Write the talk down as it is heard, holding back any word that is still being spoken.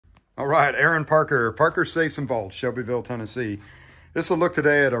All right, Aaron Parker, Parker Safes and Vaults, Shelbyville, Tennessee. This will look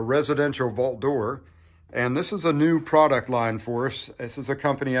today at a residential vault door. And this is a new product line for us. This is a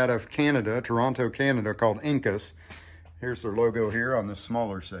company out of Canada, Toronto, Canada, called INKAS. Here's their logo here on this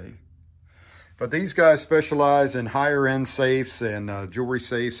smaller safe. But these guys specialize in higher end safes and jewelry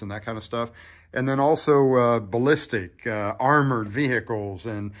safes and that kind of stuff. And then also ballistic, armored vehicles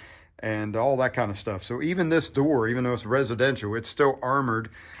and all that kind of stuff. So even this door, even though it's residential, it's still armored.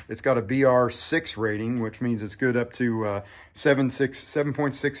 It's got a BR6 rating, which means it's good up to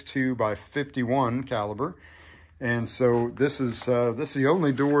 7.62 by 51 caliber. And so this is the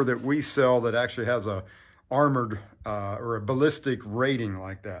only door that we sell that actually has a armored or a ballistic rating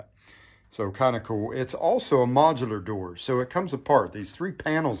like that. So kind of cool. It's also a modular door, so it comes apart. These three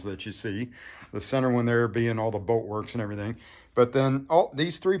panels that you see, the center one there being all the bolt works and everything, but then all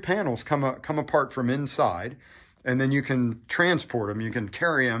these three panels come apart from inside, and then you can transport them. You can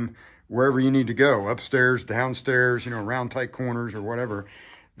carry them wherever you need to go, upstairs, downstairs, you know, around tight corners or whatever.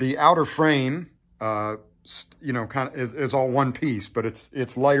 The outer frame, you know, kind of is all one piece, but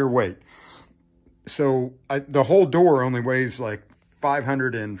it's lighter weight. So the whole door only weighs like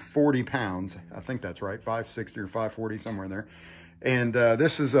 540 pounds. I think that's right, 560 or 540, somewhere in there. And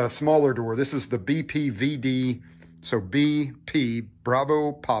this is a smaller door. This is the BPVD, so BP,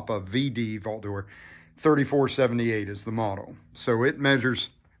 Bravo Papa VD vault door. 3478 is the model. So it measures,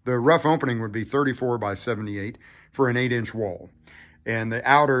 the rough opening would be 34 by 78 for an 8-inch wall. And the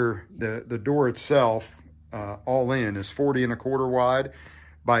outer, the door itself, all in, is 40 1/4 wide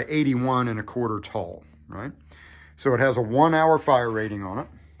by 81 1/4 tall, right? So it has a 1-hour fire rating on it.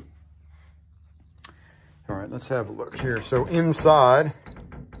 All right, let's have a look here. So inside,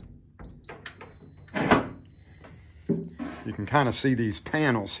 you can kind of see these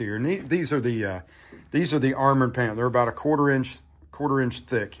panels here. And these are the armored panels. They're about a quarter inch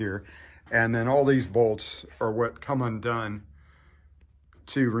thick here. And then all these bolts are what come undone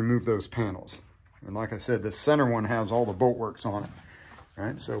to remove those panels. And like I said, the center one has all the bolt works on it,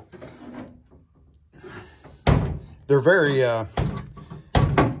 right? So they're very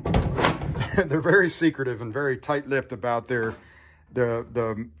they're very secretive and very tight-lipped about the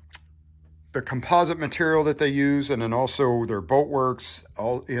composite material that they use, and then also their bolt works,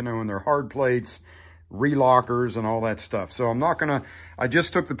 all, you know, and their hard plates, relockers, and all that stuff. So I'm not gonna, I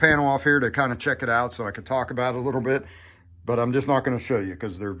just took the panel off here to kind of check it out so I could talk about it a little bit, but I'm just not gonna show you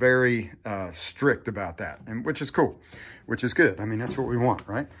because they're very strict about that, and which is cool, which is good. I mean, that's what we want,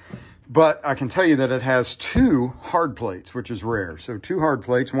 right? But I can tell you that it has 2 hard plates, which is rare. So 2 hard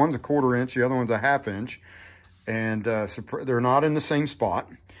plates, one's a 1/4 inch, the other one's a 1/2 inch. And so they're not in the same spot.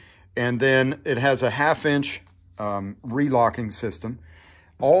 And then it has a 1/2 inch relocking system.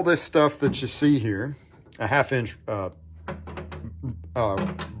 All this stuff that you see here, a 1/2 inch,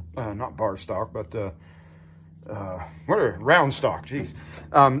 not bar stock, but whatever, round stock, geez.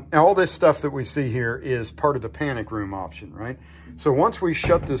 All this stuff that we see here is part of the panic room option, right? So once we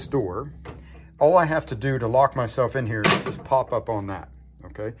shut this door, all I have to do to lock myself in here is just pop up on that,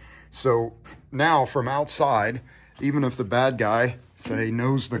 okay? So now from outside, even if the bad guy, say,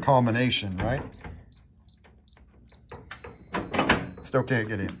 knows the combination, right? Still can't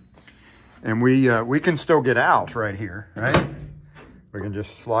get in. And we can still get out right here, right? We can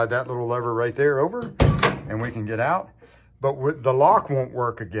just slide that little lever right there over, and we can get out. But the lock won't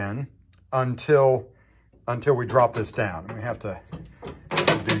work again until we drop this down. And we have to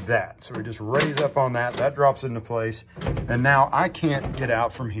do that. So we just raise up on that. That drops into place. And now I can't get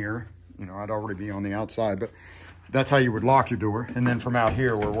out from here. You know, I'd already be on the outside, but that's how you would lock your door. And then from out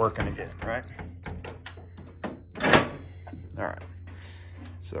here, we're working again, right? All right.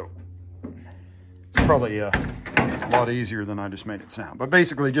 So it's probably a lot easier than I just made it sound. But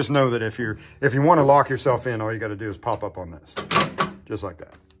basically, just know that if you want to lock yourself in, all you got to do is pop up on this, just like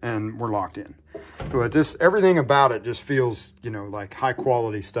that, and we're locked in. But everything about it just feels, you know, like high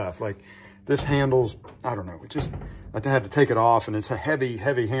quality stuff. Like this handles, I don't know, it just, I had to take it off, and it's a heavy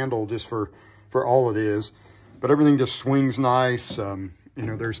handle just for all it is. But everything just swings nice. You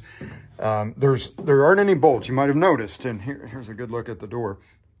know, there aren't any bolts. You might have noticed, and here's a good look at the door.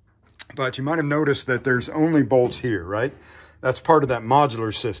 But you might have noticed that there's only bolts here, right? That's part of that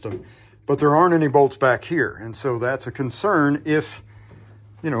modular system. But there aren't any bolts back here. And so that's a concern if,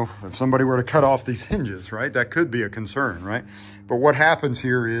 you know, if somebody were to cut off these hinges, right? That could be a concern, right? But what happens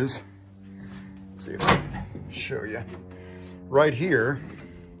here is, let's see if I can show you. Right here,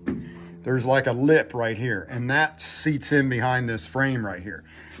 there's like a lip right here. And that seats in behind this frame right here.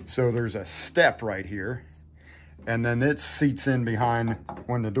 So there's a step right here. And then it seats in behind,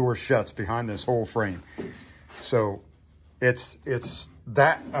 when the door shuts, behind this whole frame. So it's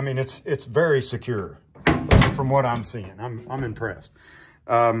I mean, it's very secure from what I'm seeing. I'm impressed.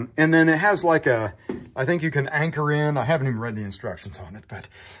 And then it has like I think you can anchor in, I haven't even read the instructions on it,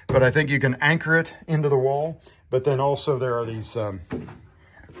 but I think you can anchor it into the wall. But then also there are these, let's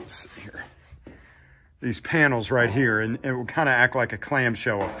see here, these panels right here, and it will kind of act like a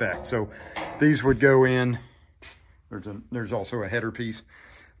clamshell effect. So these would go in, there's also a header piece,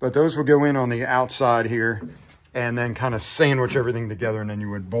 but those would go in on the outside here and then kind of sandwich everything together, and then you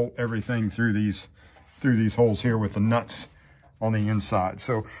would bolt everything through these holes here with the nuts on the inside.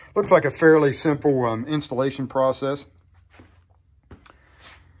 So looks like a fairly simple installation process.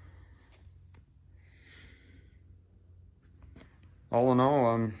 All in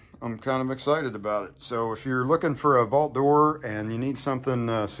all, I'm kind of excited about it. So if you're looking for a vault door and you need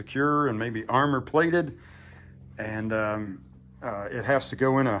something secure and maybe armor plated, and it has to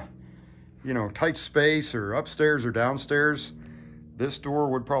go in a tight space or upstairs or downstairs, this door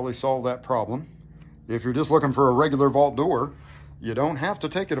would probably solve that problem. If you're just looking for a regular vault door, you don't have to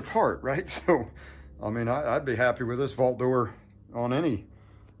take it apart, right? So, I mean, I'd be happy with this vault door on any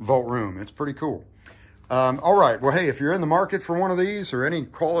vault room. It's pretty cool. All right, well, hey, if you're in the market for one of these or any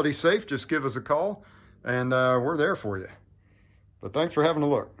quality safe, just give us a call, and we're there for you. But thanks for having a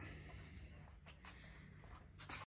look.